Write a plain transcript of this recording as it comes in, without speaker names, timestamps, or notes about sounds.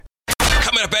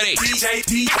Coming up at 8.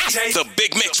 DJ. The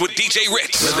Big Mix with DJ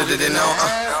Ritz. I'm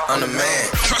the man.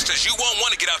 Trust us, you won't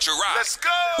want to get out your ride. Let's go.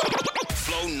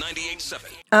 Flow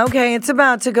 98.7. Okay, it's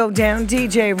about to go down.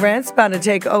 DJ Ritz about to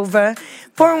take over.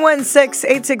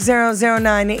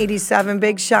 416-860-0987.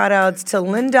 Big shout outs to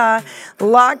Linda,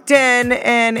 Locked In,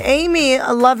 and Amy,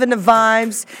 loving the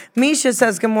vibes. Misha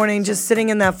says, good morning, just sitting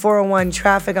in that 401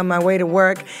 traffic on my way to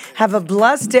work. Have a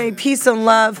blessed day, peace and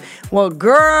love. Well,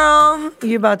 girl,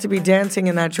 you about to be dancing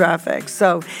in that traffic.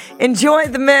 So enjoy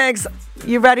the mix.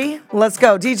 You ready? Let's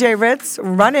go. DJ Ritz,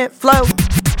 run it, flow.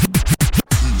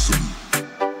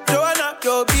 Joanna,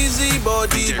 your busy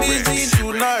body, busy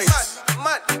tonight.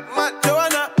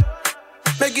 Joanna,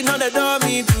 making all the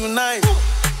dummy tonight.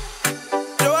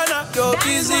 Joanna, your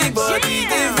busy body,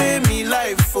 giving me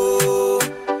life, oh,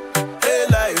 hey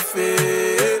life,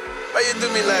 hey. Why you do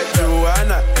me like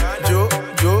Joanna,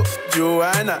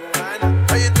 Joanna?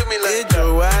 Why you do me like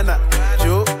Joanna,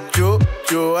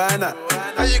 Joanna?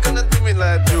 How you gonna do me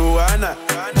like Joanna,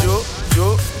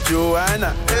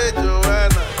 Joanna? Hey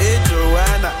Joanna,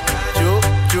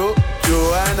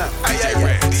 Joanna. Ay.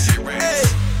 Hey.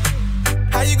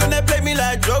 How you gonna play me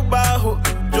like Drogba, ho?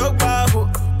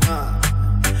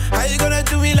 How you gonna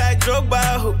do me like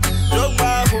Drogba, ho?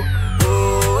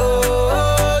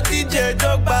 Oh, DJ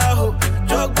Drogba, ho.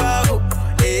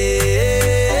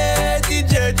 Hey,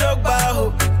 DJ Drogba,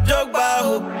 ho.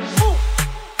 Ooh.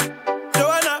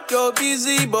 Joanna, your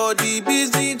busy body,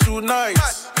 busy tonight.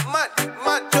 Mad.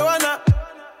 Joanna,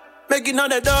 making all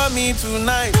the dummy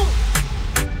tonight.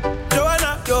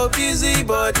 Joanna, your busy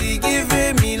body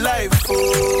giving me life,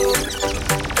 oh,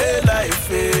 hey life,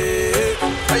 hey.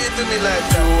 How you do me like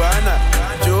Joanna,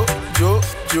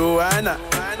 Joanna?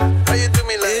 How you do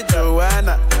me like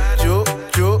Joanna,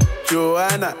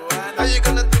 Joanna? How you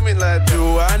gonna do me like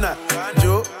Joanna,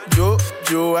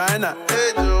 Joanna?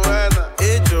 Hey Joanna,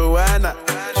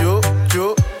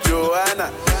 Joanna.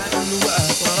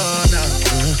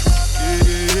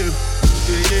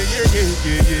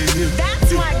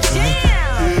 That's my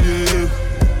jam.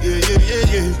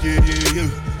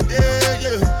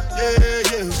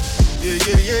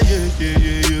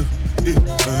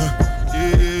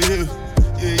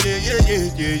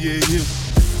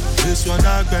 This one I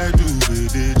gotta do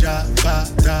with the jabba.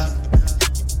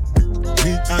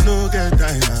 Me, I no get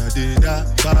time, I did da.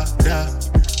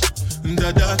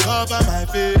 The cover my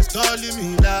face, calling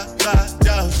me da.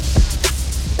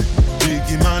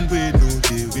 Biggie man, we know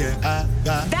they wear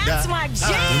That's my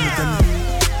jam.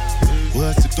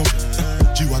 What's it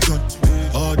done? G-Wagon,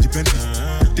 all depend.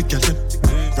 The girl,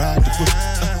 ride the foot.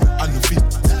 I no fit,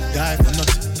 die for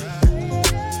nothing.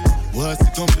 What's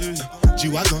it done?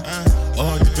 G-Wagon,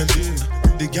 all depend.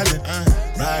 The girl,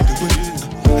 ride the foot.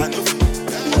 I no fit,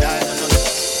 die for nothing.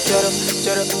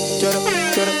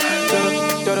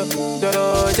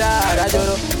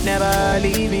 Joro, never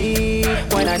leave me.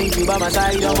 When I need you by my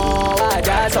side, no more. I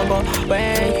just suffer.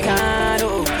 When you can't,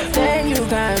 then you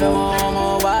can't, no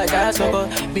more. I just suffer.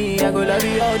 Me, I go love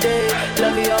you all day,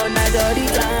 love you all night, all the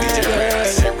time.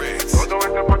 Todo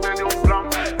este parte de un plan.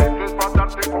 Esto es para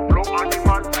darte con flow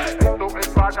animal. Esto es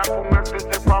para comerte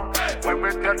ese pan.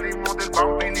 Muévete al ritmo del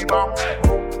bam, bili bam.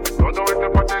 Todo este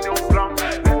parte de un plan.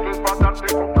 Esto es para darte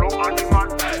con flow animal.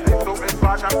 Esto es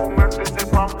para comerte ese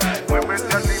pan.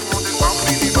 Muévete al ritmo del bam,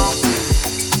 bili bam.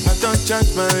 I don't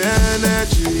change my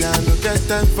energy. I don't get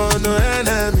time for no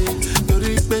enemy. Don't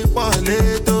repay one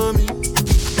to me.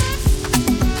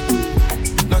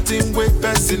 Nothing with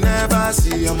person never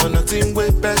see. I'm on nothing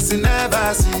with person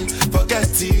never see.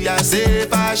 Forget it, I say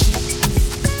fashi.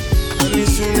 Only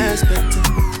soon expected.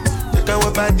 You can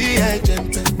walk by the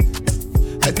agent.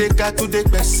 I take her to the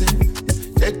person.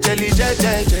 Check.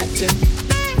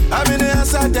 I'm in the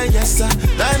answer, then yes sir.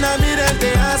 Then I'm in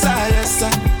the answer, yes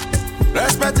sir.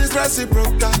 Respect is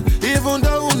reciprocal, even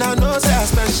though una know say I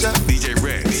special. DJ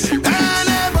Ritz.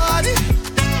 Anybody,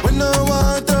 we no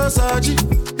want to surgery.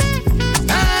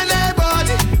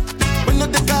 Anybody, we no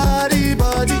the carry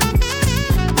body.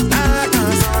 I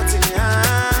can't sort it, I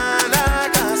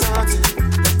can't sort it.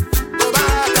 Go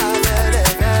back and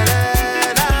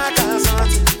I can't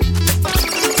sort it.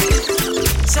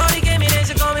 Shorty gave me this,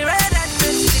 she call me red and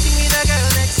red. Sitting with the girl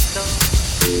next door.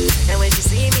 And when she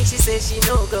see me, she says she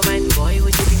no go mind. Boy,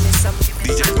 would you give me some?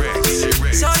 DJ Ritz.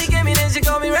 Shorty gave me this, she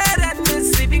call me red and red.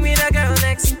 Sleeping with the girl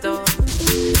next door.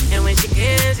 And when she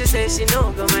came, she said she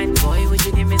no go mind. Boy, would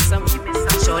you give me some?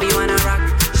 Shorty wanna rock,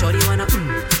 shorty wanna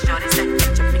Shorty said,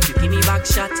 catch up, make you give me back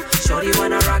shot. Shorty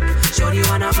wanna rock, shorty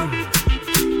wanna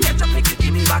catch up, make you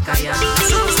give me back a yash.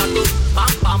 So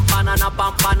pam pam banana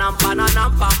pam banana banana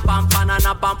pam pam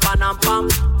banana pam banana pam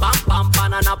pam pam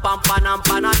banana banana pam panam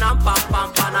pananam pam pam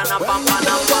panana pam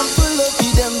panam pam. Pull up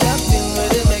with them that thing where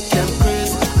they make them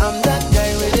crazy. I'm that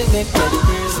guy where they make them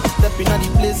crazy. Stepping on the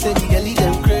place where the girl lead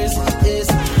them crazy. Yes.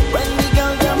 When the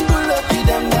girl them pull up with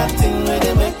them that thing where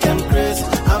they make them crazy.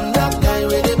 I'm that guy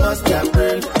where they bust their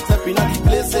brain. Stepping on the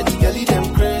place where the girl lead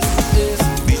them crazy. Yes.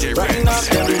 DJ Right now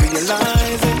them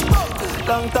realize it.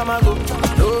 Long time ago,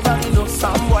 nobody know.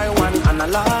 Some boy want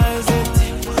analyze it.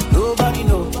 Nobody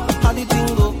know how the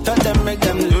thing go. Tell them make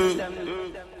them do.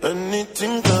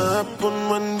 Anything can happen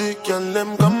when they can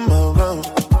them come around.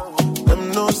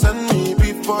 Them no send me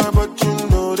before, but you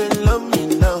know they love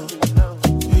me now.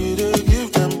 We they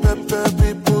give them pepper,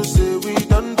 people say we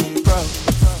done be proud.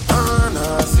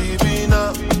 Anna, see me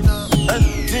now.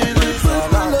 Anything is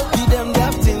allowed. Look at them,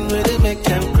 that thing where they make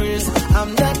them crazy.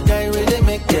 I'm that guy where they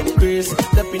make them crazy.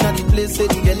 Stepping on the place where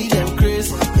the girl lead them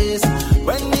crazy. Yes.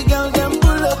 When the girl them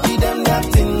pull up with them, that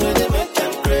thing where they make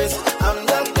them crazy. I'm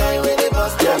that guy where they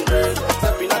bust their brains.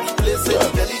 Stepping on the place where the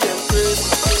girl lead them crazy.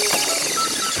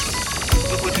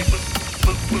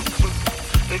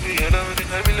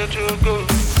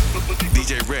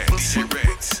 DJ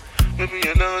Rex. Baby,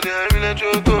 you know that I let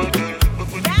you go.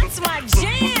 That's my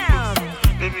jam.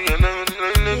 Baby, you know that I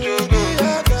let you go.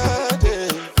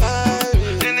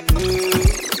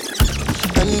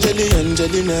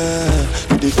 Angelina,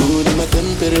 you the cool in my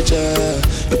temperature.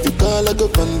 If you call, I go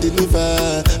come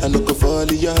deliver. I no go fall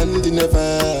in your hand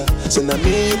never. So now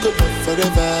me you go back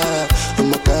forever.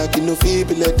 I'm a cocky no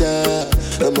feeble letter.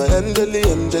 I'm a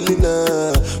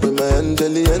Angelina, with my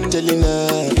Angelina.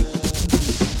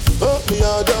 Oh, me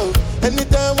all down.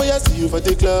 Anytime when I see you for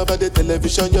the club or the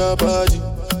television, your body.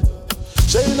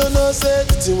 Sure you know say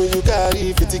the thing when you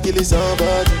carry 50 kill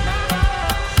somebody.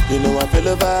 You know I feel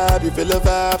a vibe, you feel a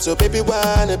vibe, so baby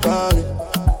whine about me.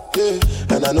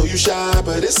 Yeah, and I know you shy,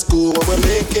 but it's cool when we're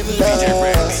making love.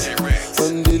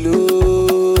 On the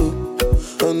low,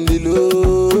 on the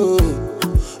low,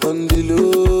 on the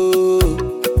low,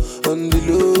 on the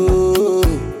low,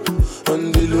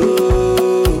 on the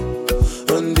low,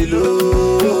 on the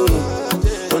low,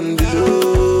 on the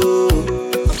low,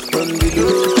 on the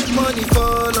low. Money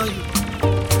fall on you,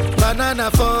 banana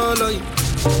fall on you,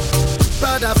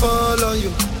 Prada fall on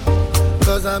you,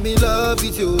 cause I'm in love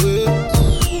with you.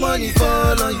 Money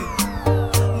fall on you,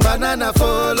 banana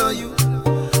fall on you,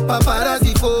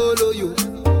 paparazzi follow you,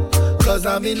 cause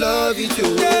I'm in love with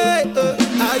you. Yeah,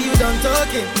 are you done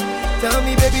talking? Tell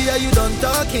me baby, are you done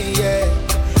talking? Yeah,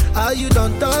 are you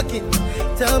done talking?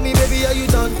 Tell me baby, are you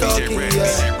done talking?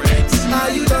 Yeah, are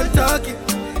you done talking?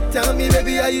 Tell me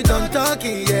baby, are you done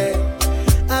talking? Yeah,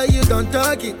 are you done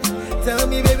talking? Tell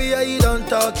me baby, are you done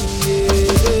talking?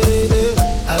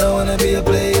 Yeah, I don't wanna be a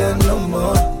player no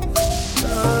more.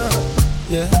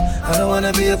 Yeah, I don't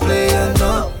wanna be a player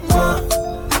no more.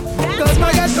 Cause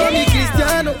my guys call me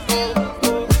Cristiano,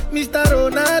 Mr.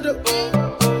 Ronaldo,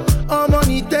 I'm on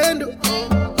Nintendo.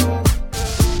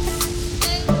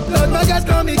 Cause my guys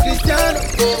call me Cristiano,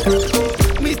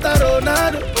 Mr.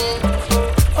 Ronaldo,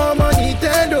 I'm on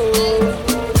Nintendo.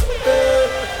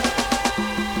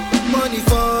 Money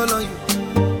fall on you,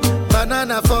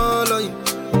 banana fall on you,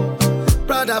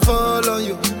 Prada fall on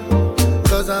you,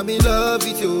 cause I'm in love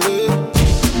with you.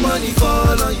 Money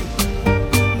fall on you,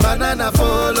 banana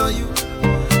fall on you,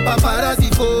 paparazzi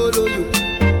follow you,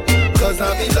 cause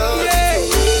I'm in love with you.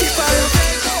 If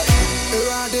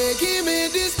I they give me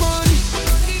this money,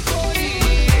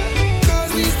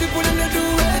 cause these people in the do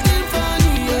anything for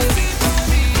you.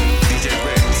 DJ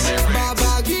Rex.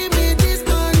 Baba give me this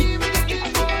money,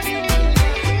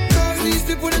 cause these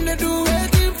people in the do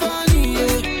anything for you.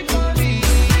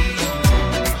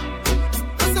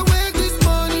 As I work this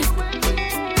money,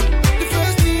 the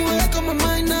first thing will come my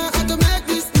mind now, I can make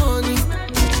this money.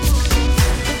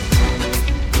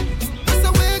 As I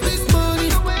work this money.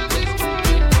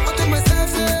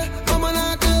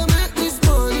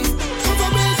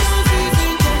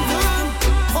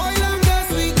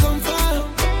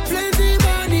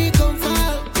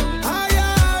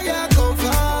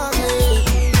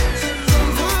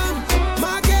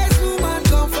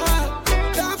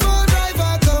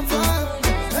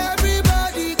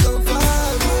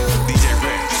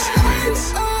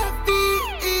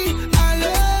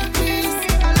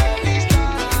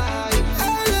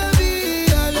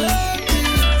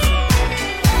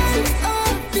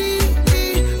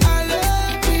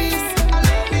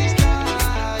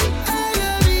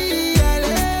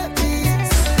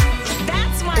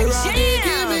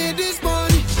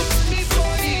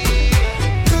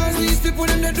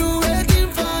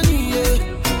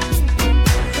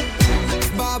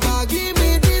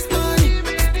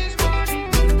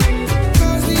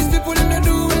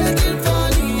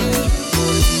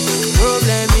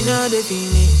 the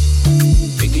finish.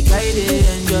 Make you try to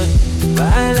enjoy.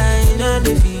 While I know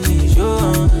the finish,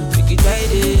 make you try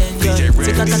to enjoy.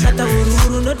 Take a kata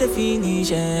uru, not the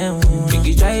finish. Make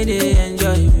you try to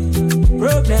enjoy.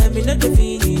 Problem is not the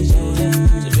finish, so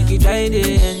make you try to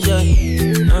enjoy.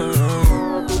 You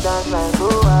dance like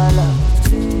Luala,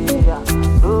 yeah,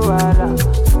 Luala.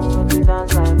 You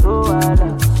dance like Luala,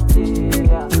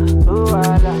 yeah,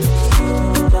 Luala.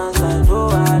 You dance like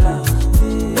Luala,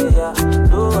 yeah,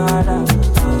 Luala.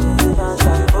 You dance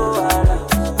like Luala,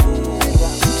 yeah,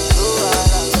 Luala.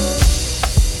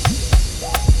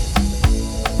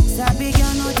 Sabi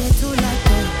girl no dey too like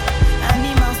that.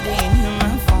 Animals dey in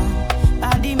human form.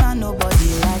 Body man nobody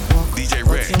like work. DJ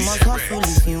But Rex, you must hustle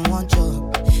if you want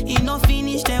job. You no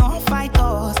finish, they won't fight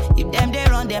us. If them they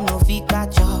run, them no fit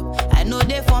catch up. I know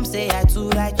they form say I too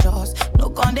righteous. No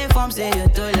con they form say you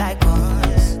too like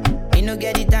us. Me no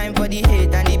get the time for the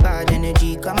hate and the bad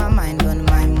energy. Got my mind on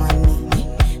my money.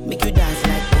 Make you dance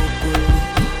like broccoli.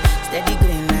 Steady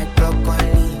green like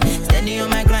broccoli. Steady on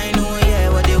my grind, oh yeah,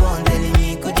 what they want telling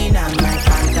me. Could deny my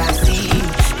fantasy.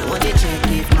 They want to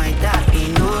check if my dad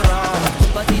ain't no wrong.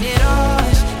 But it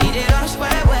rush,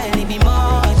 well, it be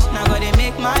much. Now gotta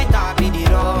make my top in the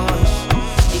rush.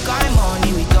 The kind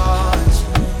money we touch,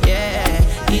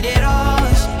 yeah. It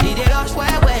rush,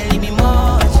 well, it be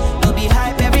much. No be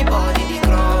hype, everybody the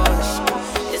crush.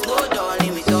 There's no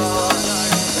darling we touch.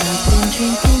 I've been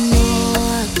drinking no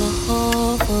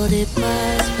alcohol for the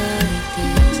past 5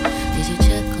 days. Did you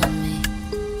check on me?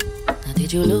 Now did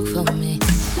you look for me?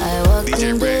 I walked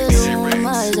in the room,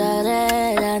 eyes are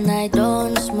red, and I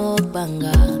don't smoke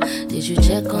banga. Did you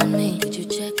check on me? Did you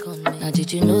check on me? Now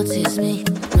did you notice me?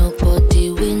 Nobody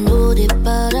we know the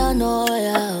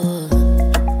paranoia.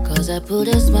 Cause I put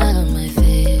a smile on my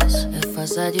face, a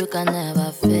facade you can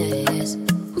never face.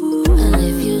 And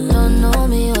if you don't know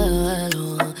me well,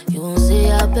 you won't see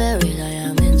how buried I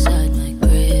am inside my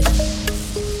grave.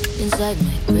 Inside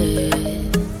my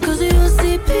grave. Cause you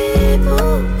see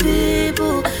people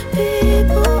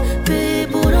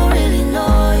don't really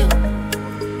know you.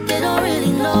 They don't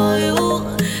really know you.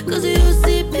 Cause you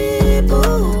see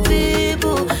people they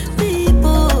don't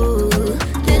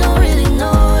really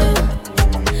know you.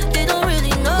 They don't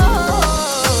really know.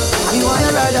 Me wanna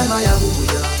ride on my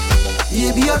Abuja.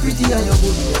 You be a pretty and your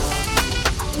good.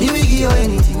 Me will give you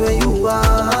anything when you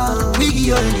want. We give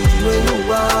you anything when you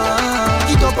want.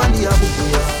 Get up on the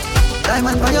Abuja.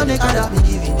 Diamond by your neck and that me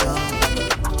giving you.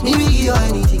 Me will give you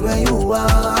anything when you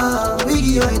want. We give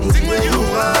you anything when you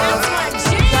want.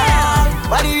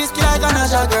 Body risky like a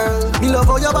Nasha girl. Me love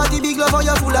how your body big, love how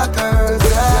you full of curves.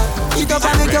 Yeah. Eat up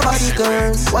and make your body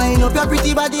turn. Wind up your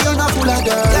pretty body, you're not full of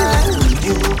girls. Yeah.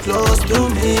 You close to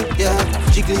me, yeah.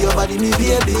 Jiggle your body, me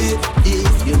baby.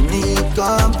 If you need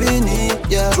company,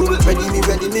 yeah. Ready me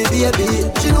baby.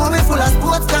 She know me full of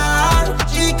sports car.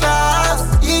 G-class,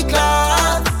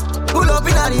 E-class. Pull up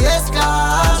in the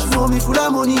S-class. She know me full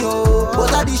of money, oh.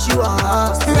 But I dish you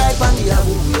ass. Right on the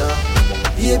Abuja.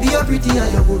 Baby, you're pretty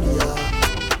and you're good, yeah.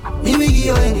 Me we give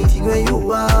you anything when you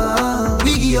want.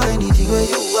 We give you anything when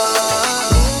you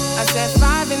want. I said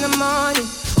 5 in the morning.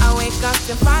 I wake up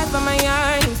to 5 for my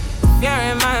yearnings. Fear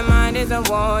in my mind is a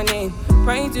warning.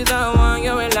 Pray to the one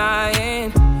you're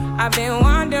relying. I've been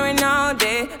wandering all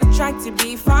day. I tried to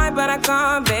be fine, but I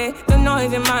can't be. The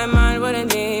noise in my mind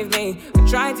wouldn't leave me. I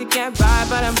tried to get by,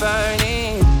 but I'm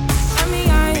burning. I mean,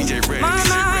 my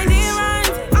mind it runs.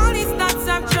 All these thoughts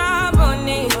have trouble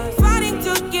me. Fighting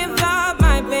to give up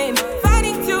my pain.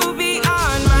 Fighting to be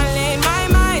on my lane. My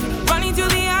mind running to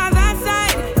the other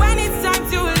side. When it's time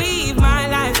to leave my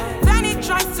life, then it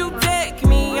tries to take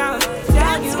me out.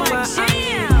 That's my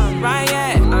jam. Right,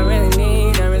 yeah. I really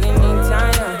need time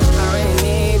now.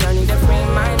 I need to free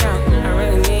my now. I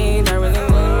need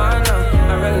my now.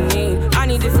 I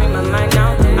need to free my mind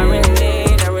now. I really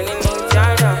need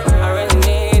time now.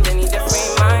 I need to free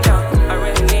my now.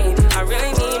 I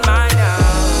really need my now.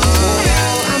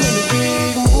 I'm in the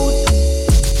big mood,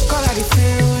 cause I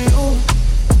feel you.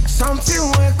 Something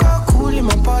wake up cool in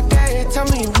my body, tell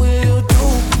me what you do.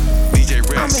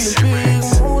 I'm in the big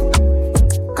mood,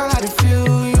 cause I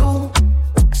feel you.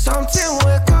 Something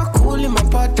wake up cool in my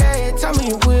body, tell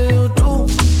me what you do.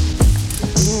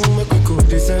 Make we go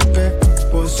December,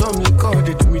 but some liquor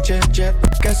they do me jet.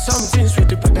 Get something sweet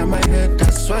to put on my head,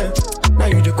 that's why. Now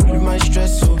you the cool in my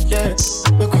stress, so yeah.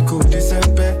 Make we go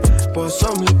December, but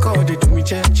some liquor they do me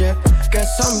jet. Get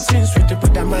something sweet to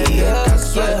put on my head,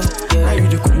 that's why. Now you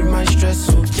the cool in my stress,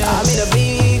 so yeah. I'm in a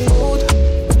big mood,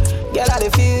 girl I dey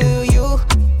feel you.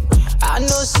 I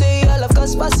know say I love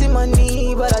cause passing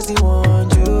money, but I still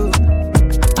want you.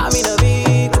 I'm in a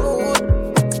big mood,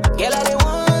 girl I dey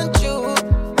want you.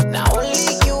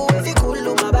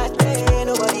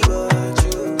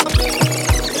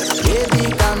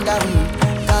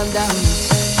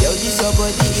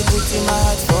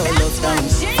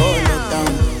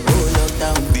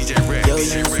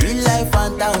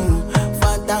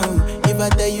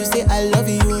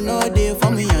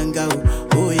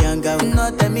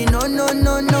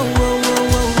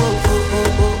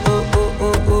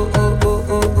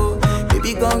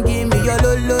 your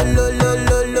lo lo lo lo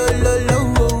lo lo lo lo.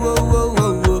 Whoa whoa whoa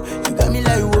whoa whoa. You got me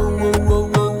like whoa whoa whoa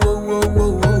whoa whoa whoa whoa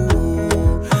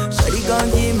whoa. Shawty gon'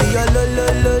 give me your lo lo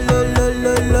lo lo lo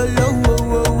lo lo lo. Whoa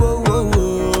whoa whoa whoa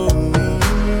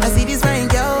whoa. I see this fine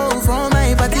girl from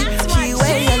my party. She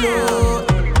wear yellow.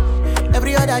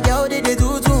 Every other girl they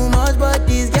do too much, but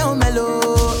this girl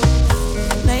mellow.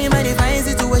 Now in my divine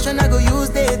situation, I go use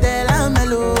they tell I'm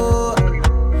mellow.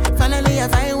 Finally I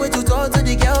find way to talk to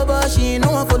the girl, but she ain't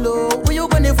no one follow. Who you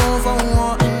gonna phone for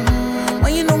one?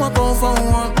 When you know I go for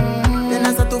one, then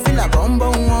I start to feel a bum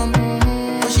bum one.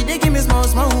 But she dey give me small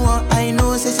small one. I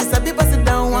know say she's a bit pass it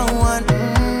down one one.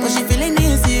 But she feeling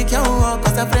insecure,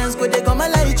 cause her friends could they come my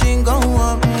light ring go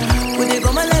on. Could they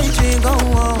come my light ring go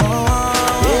on.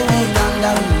 Baby, calm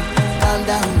down, calm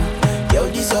down. Yo,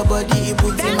 this your body, it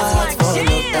puts in my heart for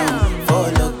lockdown, for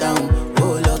lockdown,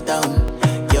 oh lockdown.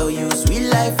 Yo, you sweet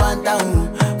life, phantom,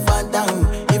 phantom.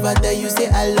 If I tell you say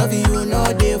I love you, you know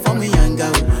they for me young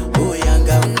girl, oh young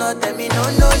girl. No tell me no,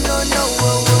 no, no, no,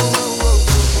 oh, oh, oh,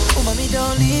 oh. Oh, mommy,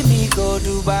 don't leave me, go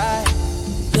Dubai.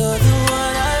 You're the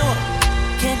one I want,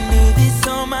 can't do this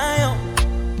on my own.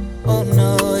 Oh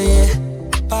no, yeah.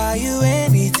 Buy you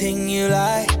anything you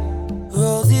like,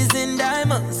 roses and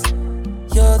diamonds.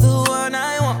 You're the one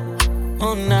I want.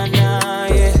 Oh na na,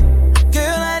 yeah.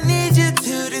 Girl, I need you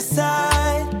to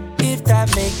decide if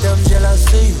that make them jealous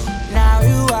of you. Now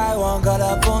you, I want got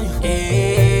up on you.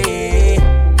 Yeah.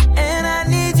 And I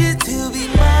need you to be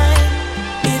mine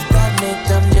if that make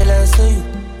them jealous of you.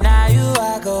 Now you,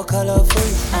 I go color for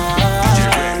you.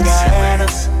 Diana,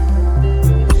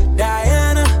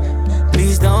 Diana,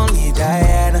 please don't leave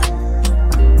Diana.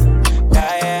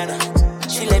 Diana,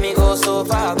 she let me go so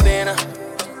far, better.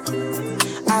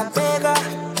 I beg her,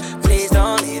 please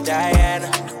don't leave Diana.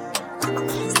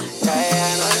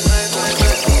 Diana.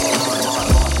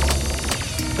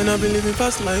 And I've been living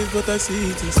fast life, but I see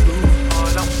it in slow.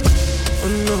 Oh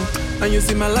no, and you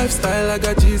see my lifestyle, I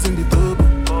got G's in the turbo.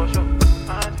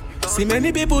 See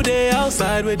many people there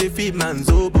outside where they feed man's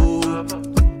oboe.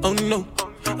 Oh no,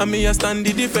 and me I stand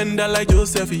the defender like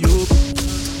Joseph Yobo.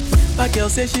 My girl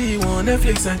say she want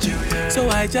Netflix and chill, so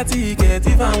I chatty get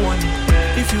even one.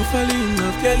 If you fall in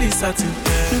love, girl is satin.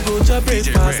 You go to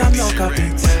breakfast, I'm not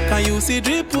capping. Can you see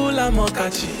dripple, I'm not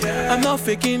catching. I'm not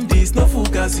faking this, no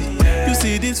fugazi. You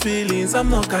see these feelings, I'm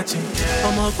not catching.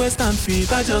 I'm on quest and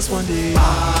feet, I just want it.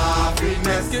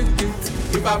 Happiness,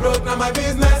 if I broke, now my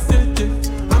business.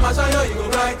 I'ma show you go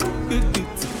right.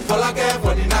 All I care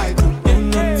for the night.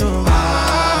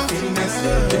 Happiness,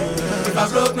 if I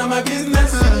broke, now my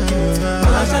business.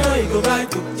 I'ma show you go right.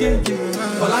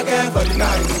 All I care for the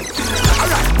night.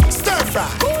 Alright, stir fry,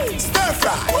 stir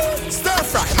fry, stir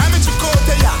fry. Mami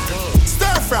chukote ya.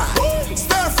 Stir fry,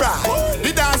 stir fry.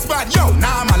 The dance spot, yo,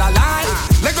 now I'm all alive.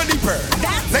 Lego the bird,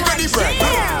 Lego the bird,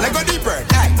 Lego the bird,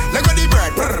 Lego the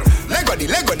bird, Lego the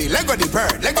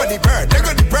bird, Lego the bird,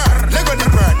 Lego the bird, Lego the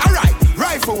bird. Alright,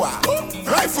 rifle wa,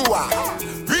 rifle wa.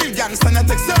 Real gangsta not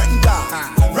take certain dog.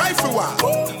 Rifle wa,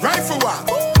 rifle wa,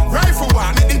 rifle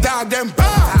wa. Make the dog them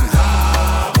bad.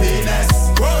 Happiness,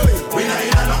 we not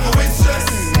in a nothing with stress.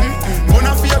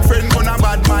 Gonna be a friend, gonna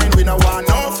bad mind. We no want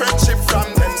no friendship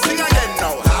from them. Sing again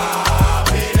now.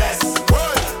 Happiness,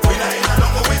 we not in a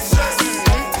nothing with stress.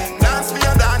 Dance me a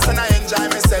dance and I enjoy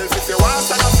myself. If you want,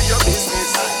 stand up for your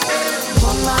business.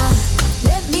 Woman,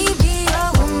 let me be your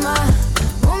woman.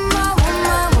 Woman,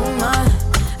 woman, woman.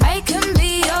 I can be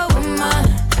your woman.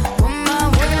 Woman,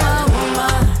 woman,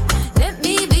 woman. Let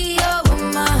me be your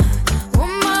woman.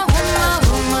 Woman, woman,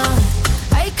 woman.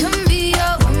 I can be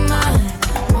your woman.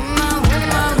 Woman,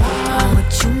 woman, woman.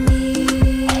 What you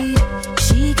need?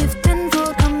 She give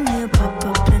 10-fold, come here, papa,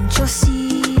 plant your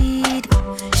seed.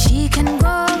 She can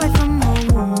grow right from her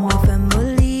womb, her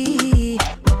family.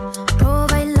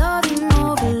 Provide love you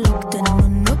overlooked and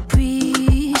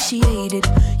unappreciated.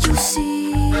 You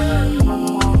see,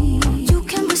 you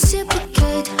can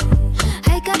reciprocate.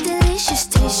 I got delicious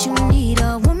taste. You need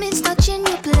a woman's touch in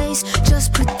your place.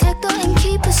 Just protect her and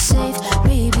keep her safe.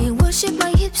 Baby, worship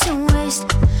my hips and waist.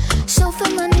 So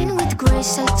feminine with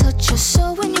grace. I touch your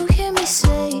soul when you hear me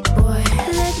say, boy,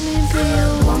 let me be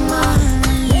your